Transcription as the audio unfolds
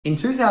In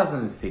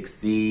 2006,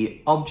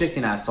 the object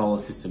in our solar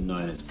system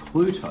known as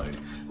Pluto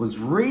was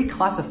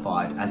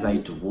reclassified as a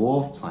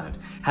dwarf planet,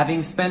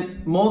 having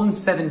spent more than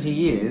 70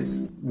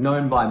 years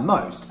known by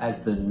most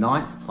as the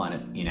 9th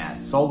planet in our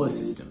solar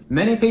system.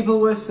 Many people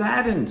were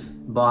saddened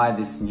by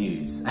this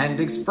news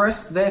and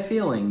expressed their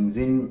feelings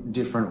in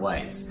different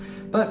ways.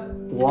 But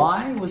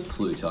why was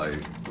Pluto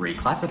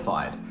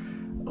reclassified?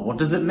 What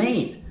does it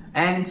mean?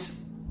 And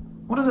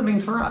what does it mean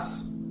for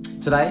us?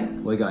 Today,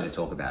 we're going to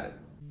talk about it.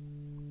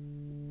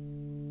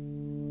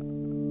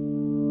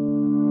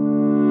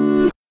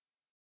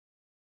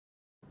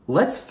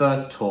 Let's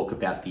first talk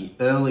about the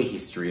early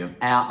history of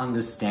our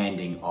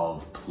understanding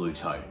of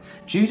Pluto.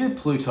 Due to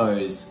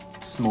Pluto's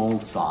small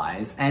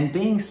size and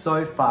being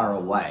so far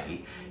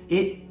away,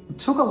 it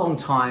took a long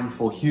time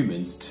for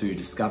humans to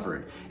discover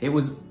it. It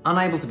was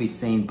unable to be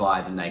seen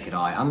by the naked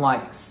eye,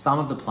 unlike some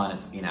of the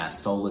planets in our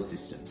solar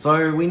system.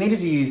 So we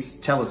needed to use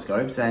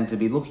telescopes and to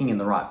be looking in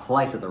the right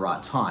place at the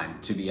right time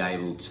to be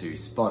able to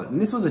spot it. And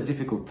this was a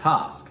difficult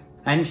task.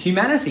 And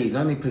humanity's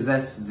only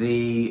possessed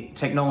the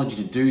technology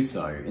to do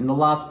so in the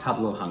last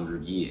couple of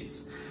hundred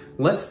years.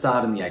 Let's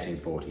start in the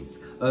 1840s.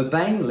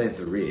 Urbain Le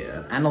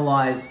Verrier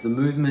analysed the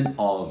movement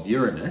of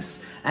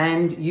Uranus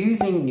and,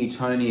 using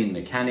Newtonian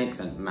mechanics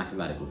and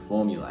mathematical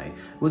formulae,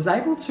 was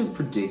able to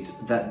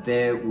predict that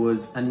there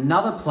was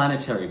another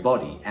planetary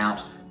body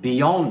out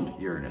beyond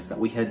Uranus that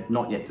we had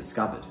not yet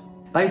discovered.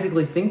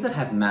 Basically, things that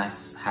have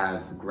mass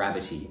have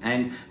gravity,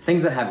 and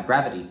things that have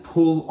gravity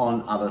pull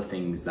on other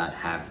things that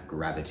have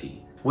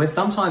gravity. We're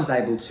sometimes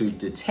able to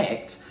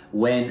detect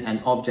when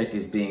an object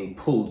is being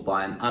pulled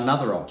by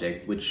another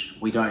object which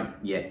we don't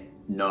yet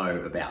know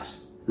about.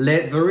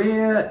 Le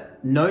Verrier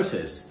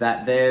noticed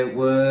that there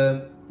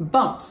were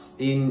bumps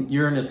in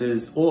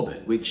Uranus's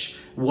orbit, which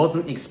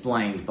wasn't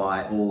explained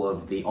by all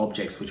of the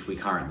objects which we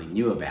currently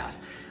knew about,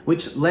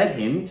 which led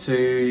him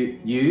to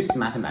use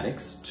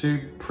mathematics to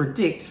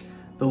predict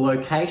the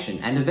location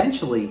and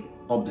eventually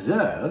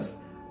observe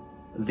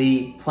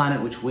the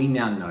planet which we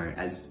now know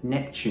as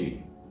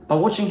Neptune. By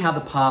watching how the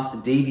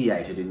path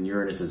deviated in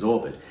Uranus's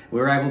orbit, we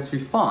were able to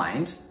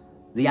find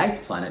the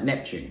 8th planet,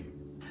 Neptune.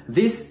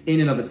 This in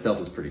and of itself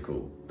is pretty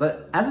cool,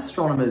 but as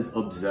astronomers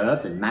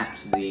observed and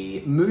mapped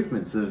the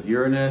movements of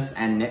Uranus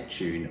and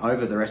Neptune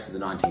over the rest of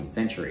the 19th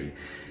century,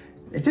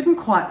 it didn't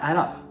quite add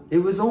up. It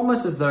was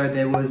almost as though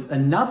there was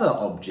another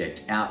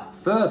object out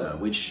further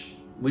which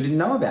we didn't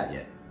know about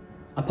yet.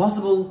 A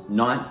possible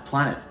 9th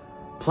planet.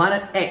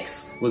 Planet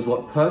X was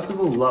what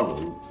Percival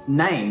Lowell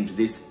named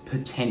this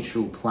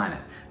potential planet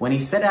when he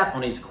set out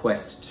on his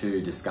quest to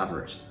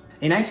discover it.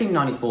 In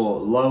 1894,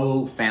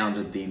 Lowell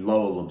founded the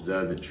Lowell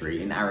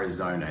Observatory in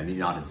Arizona in the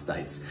United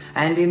States,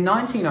 and in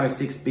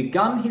 1906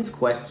 begun his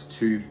quest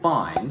to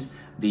find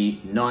the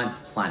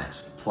 9th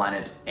planet,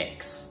 Planet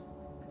X.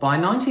 By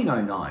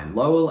 1909,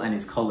 Lowell and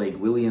his colleague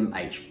William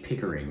H.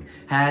 Pickering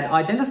had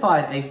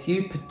identified a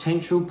few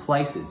potential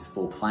places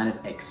for Planet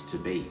X to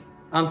be.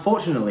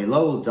 Unfortunately,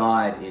 Lowell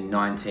died in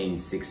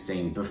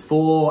 1916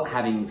 before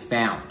having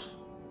found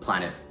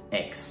Planet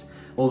X,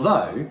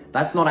 although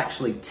that's not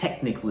actually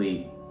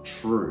technically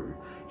true.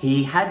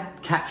 He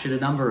had captured a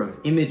number of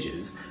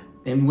images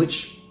in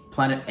which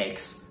Planet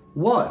X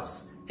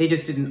was. He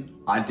just didn't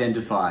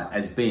identify it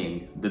as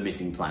being the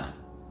missing planet.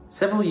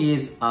 Several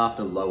years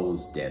after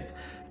Lowell's death,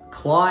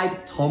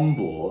 Clyde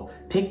Tombaugh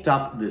picked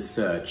up the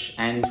search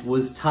and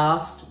was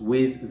tasked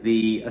with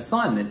the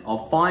assignment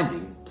of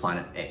finding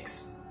Planet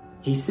X.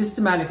 He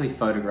systematically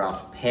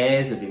photographed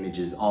pairs of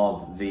images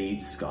of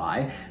the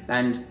sky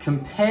and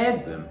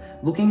compared them,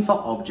 looking for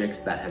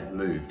objects that had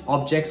moved,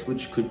 objects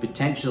which could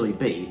potentially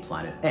be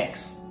Planet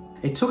X.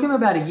 It took him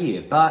about a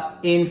year, but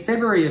in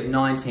February of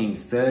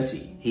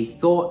 1930, he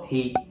thought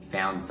he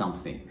found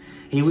something.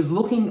 He was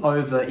looking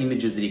over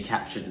images that he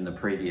captured in the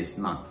previous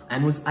month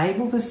and was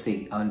able to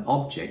see an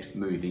object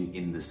moving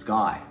in the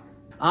sky.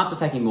 After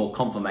taking more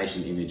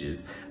confirmation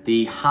images,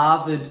 the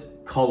Harvard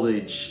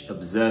College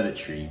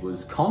Observatory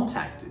was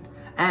contacted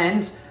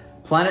and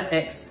Planet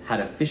X had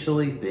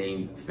officially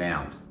been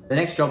found. The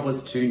next job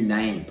was to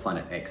name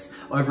Planet X.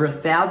 Over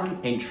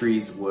 1,000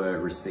 entries were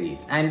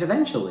received, and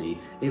eventually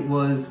it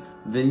was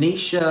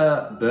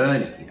Venetia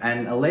Burney,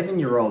 an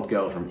 11-year-old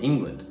girl from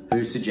England,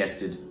 who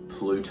suggested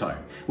Pluto,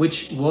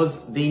 which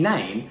was the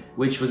name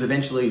which was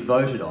eventually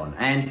voted on,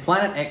 and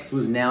Planet X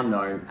was now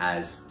known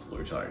as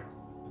Pluto.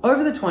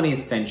 Over the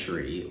 20th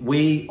century,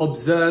 we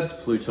observed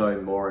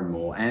Pluto more and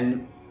more,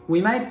 and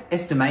we made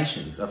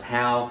estimations of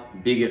how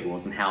big it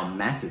was and how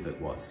massive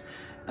it was.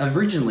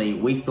 Originally,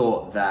 we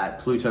thought that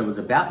Pluto was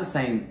about the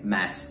same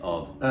mass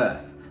of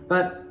Earth,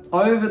 but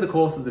over the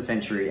course of the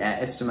century, our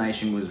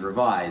estimation was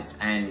revised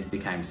and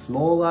became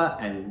smaller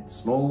and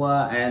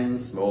smaller and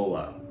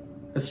smaller.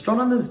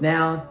 Astronomers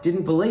now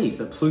didn't believe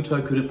that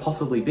Pluto could have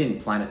possibly been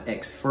Planet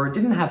X, for it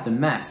didn't have the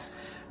mass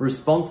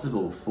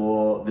responsible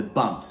for the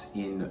bumps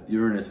in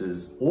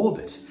Uranus's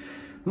orbit.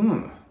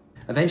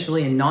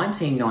 Eventually, in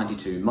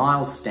 1992,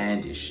 Miles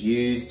Standish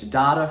used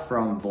data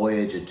from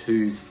Voyager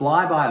 2's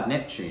flyby of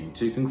Neptune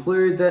to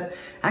conclude that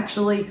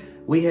actually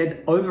we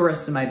had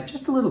overestimated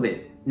just a little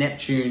bit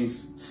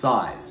Neptune's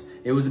size.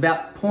 It was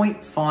about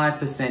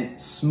 0.5%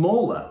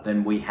 smaller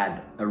than we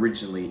had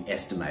originally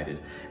estimated,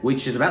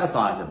 which is about the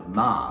size of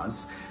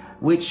Mars,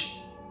 which,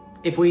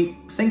 if we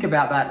think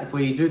about that, if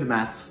we do the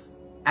maths,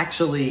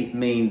 actually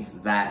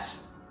means that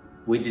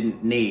we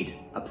didn't need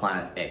a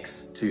planet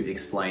X to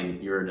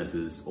explain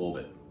Uranus's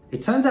orbit.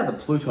 It turns out that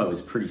Pluto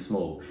is pretty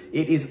small.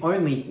 It is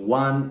only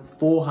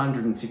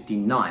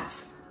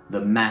 1/459th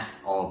the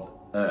mass of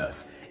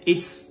Earth.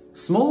 It's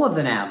smaller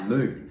than our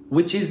moon,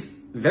 which is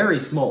very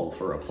small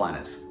for a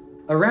planet.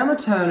 Around the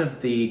turn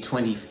of the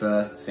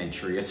 21st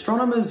century,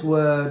 astronomers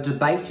were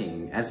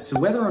debating as to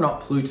whether or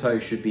not Pluto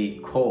should be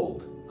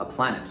called a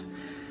planet.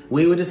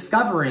 We were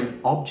discovering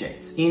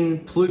objects in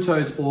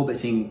Pluto's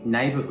orbiting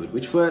neighbourhood,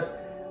 which were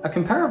a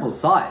comparable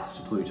size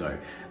to Pluto.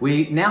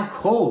 We now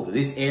called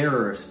this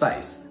area of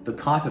space the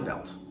Kuiper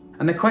Belt.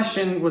 And the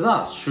question was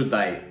asked, should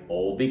they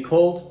all be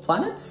called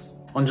planets?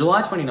 On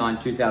July 29,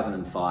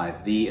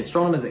 2005, the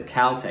astronomers at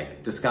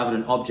Caltech discovered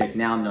an object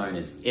now known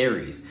as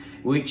Aries,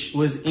 which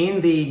was in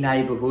the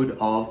neighbourhood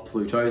of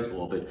Pluto's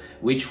orbit,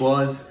 which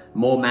was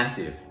more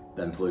massive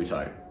than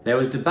Pluto. There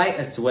was debate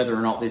as to whether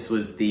or not this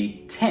was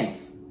the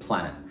 10th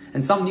planet,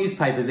 and some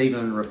newspapers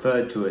even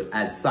referred to it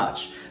as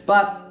such.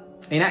 But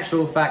in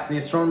actual fact, the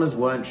astronomers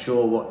weren't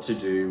sure what to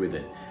do with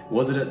it.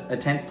 Was it a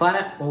 10th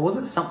planet, or was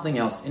it something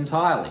else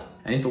entirely?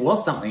 And if it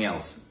was something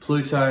else,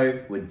 Pluto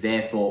would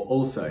therefore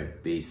also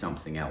be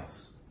something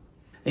else.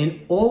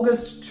 In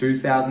August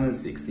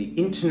 2006, the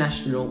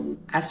International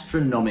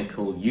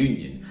Astronomical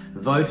Union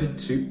voted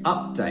to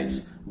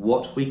update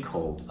what we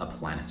called a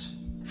planet.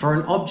 For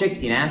an object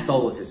in our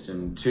solar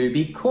system to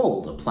be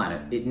called a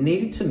planet, it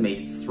needed to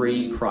meet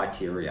 3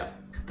 criteria.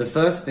 The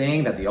first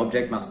being that the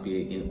object must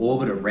be in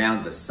orbit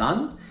around the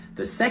Sun.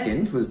 The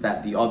second was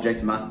that the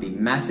object must be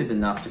massive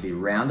enough to be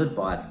rounded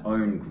by its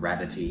own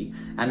gravity.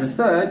 And the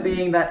third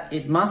being that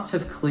it must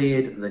have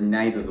cleared the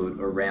neighbourhood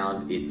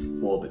around its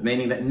orbit,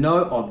 meaning that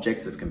no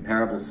objects of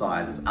comparable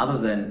sizes other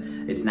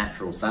than its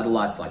natural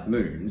satellites like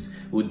moons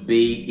would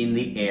be in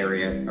the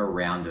area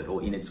around it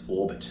or in its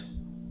orbit.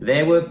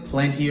 There were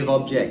plenty of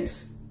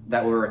objects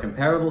that were a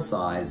comparable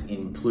size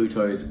in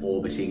Pluto's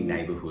orbiting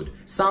neighbourhood.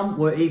 Some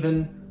were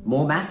even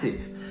more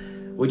massive,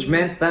 which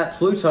meant that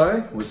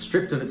Pluto was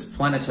stripped of its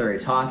planetary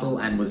title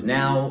and was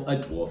now a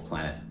dwarf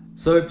planet.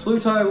 So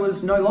Pluto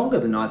was no longer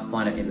the 9th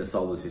planet in the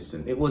solar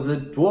system. It was a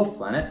dwarf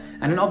planet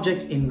and an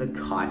object in the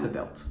Kuiper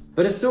Belt.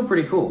 But it's still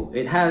pretty cool.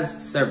 It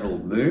has several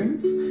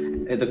moons.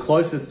 The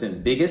closest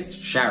and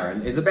biggest,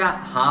 Charon, is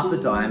about half the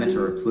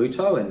diameter of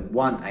Pluto and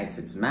 1/8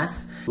 its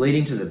mass,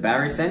 leading to the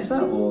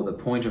barycenter, or the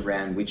point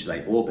around which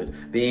they orbit,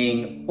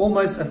 being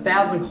almost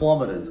 1,000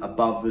 kilometers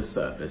above the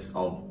surface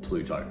of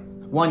Pluto.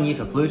 1 year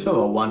for Pluto,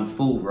 or one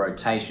full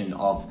rotation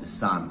of the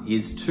Sun,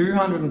 is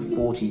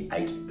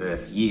 248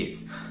 Earth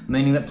years,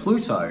 meaning that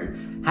Pluto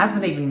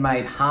hasn't even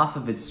made half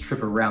of its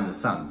trip around the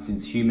Sun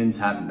since humans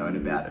have known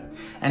about it.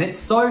 And it's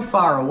so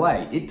far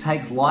away, it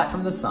takes light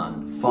from the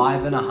Sun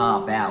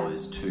 5.5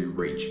 hours to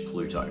reach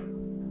Pluto.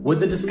 With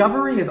the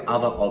discovery of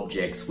other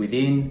objects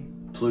within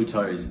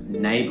Pluto's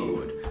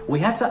neighbourhood, we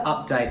had to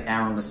update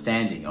our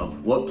understanding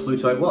of what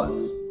Pluto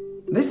was.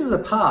 This is a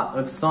part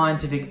of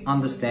scientific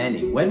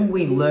understanding. When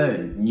we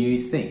learn new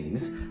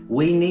things,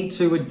 we need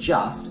to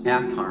adjust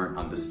our current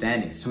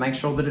understandings to make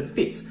sure that it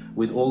fits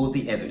with all of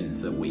the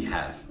evidence that we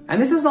have.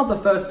 And this is not the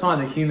first time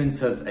that humans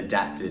have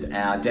adapted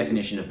our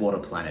definition of what a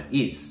planet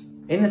is.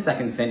 In the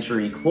 2nd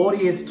century,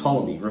 Claudius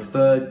Ptolemy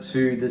referred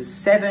to the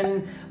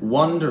 7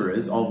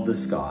 wanderers of the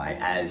sky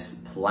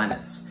as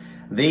planets.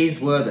 These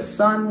were the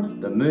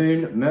Sun, the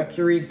Moon,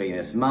 Mercury,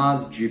 Venus,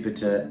 Mars,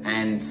 Jupiter,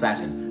 and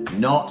Saturn,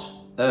 not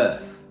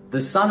Earth. The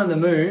Sun and the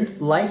Moon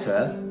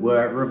later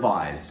were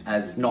revised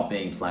as not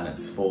being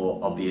planets for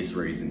obvious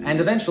reasons,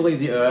 and eventually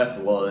the Earth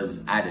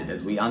was added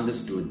as we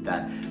understood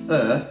that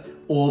Earth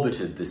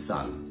orbited the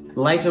Sun.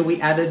 Later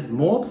we added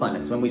more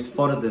planets when we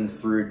spotted them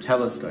through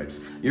telescopes.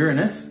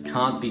 Uranus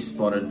can't be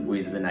spotted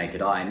with the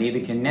naked eye, neither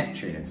can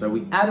Neptune, and so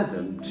we added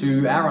them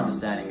to our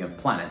understanding of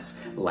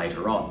planets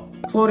later on.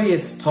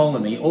 Claudius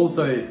Ptolemy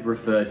also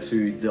referred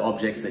to the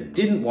objects that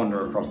didn't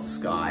wander across the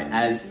sky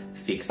as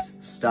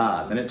fixed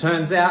stars. And it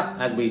turns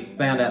out, as we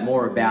found out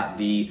more about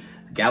the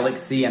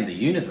galaxy and the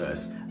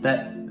universe,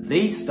 that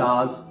these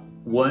stars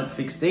weren't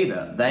fixed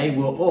either. They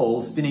were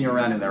all spinning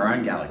around in their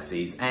own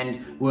galaxies and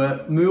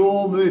were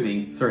all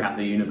moving throughout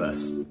the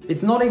universe.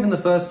 It's not even the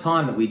first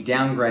time that we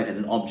downgraded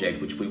an object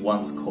which we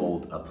once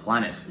called a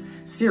planet.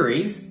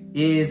 Ceres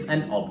is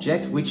an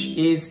object which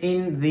is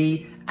in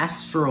the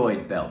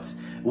asteroid belt.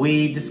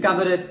 We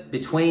discovered it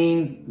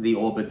between the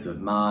orbits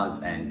of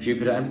Mars and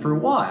Jupiter, and for a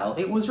while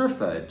it was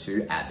referred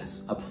to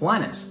as a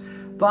planet.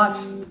 But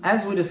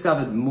as we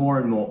discovered more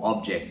and more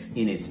objects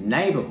in its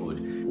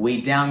neighbourhood,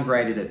 we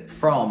downgraded it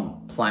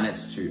from planet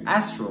to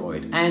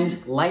asteroid,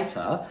 and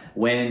later,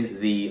 when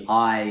the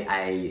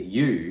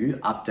IAU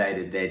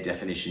updated their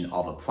definition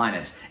of a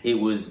planet, it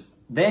was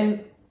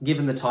then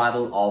given the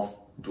title of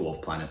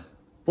dwarf planet.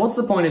 What's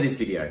the point of this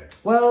video?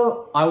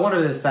 Well, I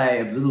wanted to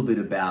say a little bit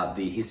about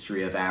the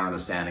history of our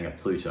understanding of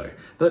Pluto,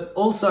 but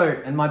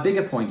also, and my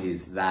bigger point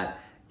is that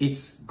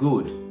it's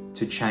good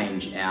to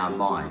change our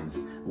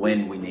minds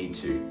when we need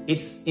to.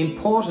 It's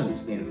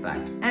important, in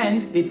fact,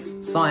 and it's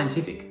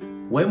scientific.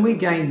 When we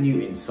gain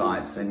new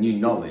insights and new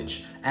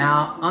knowledge,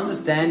 our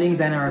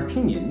understandings and our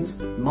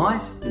opinions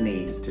might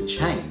need to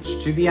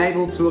change to be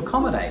able to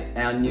accommodate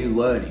our new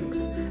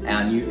learnings,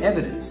 our new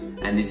evidence,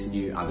 and this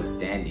new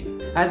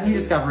understanding. As new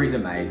discoveries are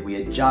made,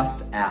 we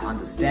adjust our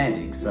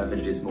understanding so that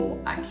it is more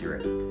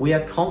accurate. We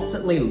are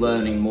constantly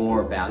learning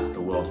more about the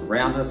world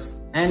around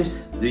us and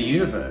the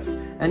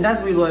universe, and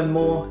as we learn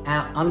more,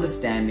 our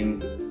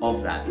understanding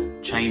of that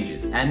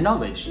changes and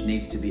knowledge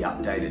needs to be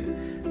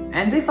updated.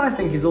 And this, I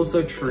think, is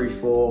also true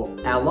for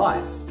our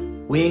lives.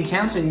 We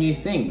encounter new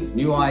things,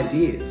 new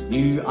ideas,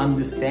 new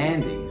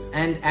understandings,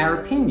 and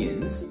our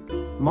opinions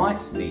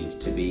might need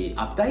to be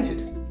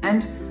updated.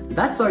 And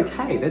that's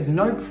okay, there's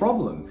no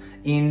problem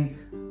in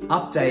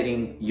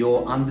updating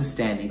your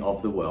understanding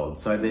of the world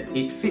so that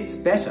it fits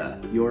better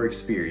your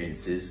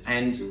experiences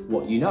and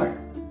what you know.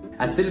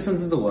 As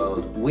citizens of the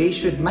world, we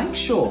should make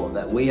sure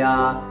that we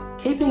are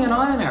keeping an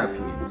eye on our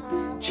opinions,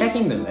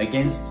 checking them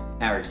against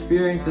our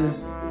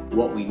experiences,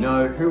 what we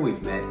know, who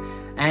we've met,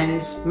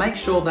 and make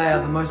sure they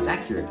are the most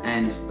accurate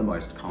and the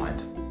most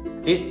kind.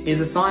 It is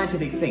a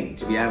scientific thing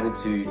to be able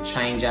to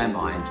change our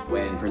mind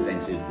when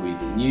presented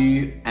with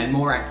new and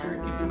more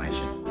accurate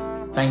information.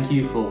 Thank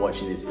you for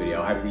watching this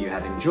video. I hope that you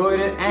have enjoyed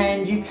it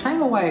and you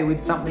came away with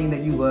something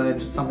that you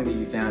learned, something that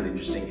you found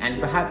interesting, and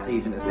perhaps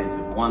even a sense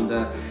of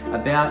wonder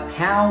about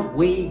how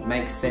we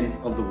make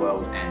sense of the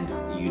world and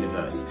the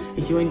universe.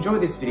 If you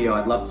enjoyed this video,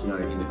 I'd love to know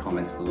in the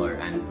comments below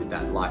and with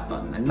that like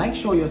button. And make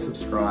sure you're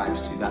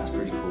subscribed to That's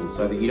Pretty Cool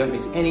so that you don't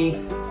miss any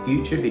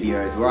future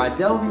videos where I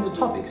delve into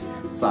topics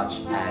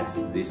such as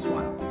this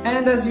one.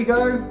 And as you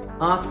go,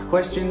 ask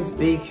questions,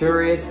 be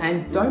curious,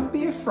 and don't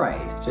be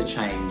afraid to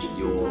change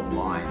your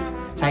mind.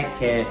 Take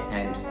care,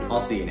 and I'll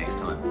see you next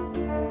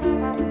time.